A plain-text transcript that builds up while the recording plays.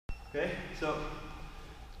Okay, so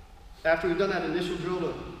after we've done that initial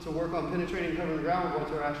drill to work on penetrating and covering the ground, we're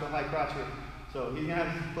going to our actual high crotch here. So he's going to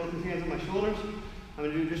have both his hands on my shoulders. I'm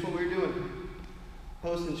going to do just what we were doing.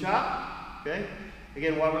 Post and chop, okay?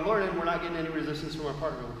 Again, while we're learning, we're not getting any resistance from our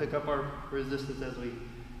partner. We'll pick up our resistance as we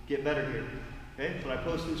get better here. Okay, so I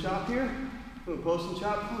post and chop here. Boom, post and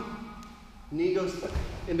chop. Boom. Knee goes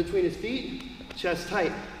in between his feet, chest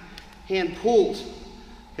tight. Hand pulls,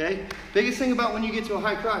 okay? Biggest thing about when you get to a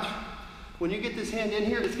high crotch, when you get this hand in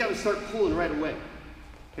here, it's got to start pulling right away.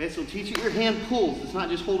 Okay, so teach it your hand pulls. It's not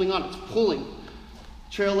just holding on, it's pulling.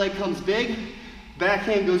 Trail leg comes big, back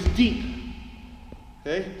hand goes deep.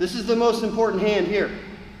 Okay, this is the most important hand here.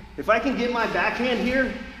 If I can get my backhand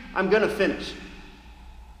here, I'm going to finish.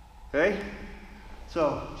 Okay,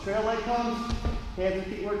 so trail leg comes, hands and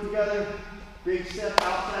feet work together, big step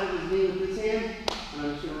outside of his knee with this hand, and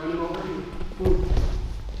I'm just going to run him over here. Boom.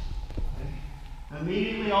 Okay.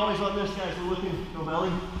 Immediately, always on this, guys, we're looking, go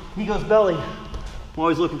belly. He goes belly. I'm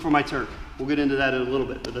always looking for my turn. We'll get into that in a little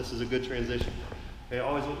bit, but this is a good transition. Okay,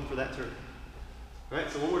 always looking for that turn. All right,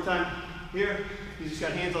 so one more time here. He's just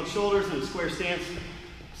got hands on shoulders in a square stance.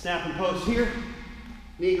 Snap and post here.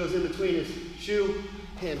 Knee goes in between his shoe.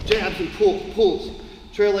 Hand jabs and pulls.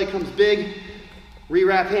 Trail leg comes big.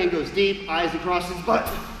 Rewrap hand goes deep. Eyes across his butt.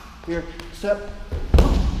 Here, step.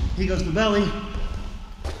 He goes to belly.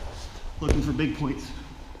 Looking for big points.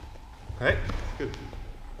 All right, good.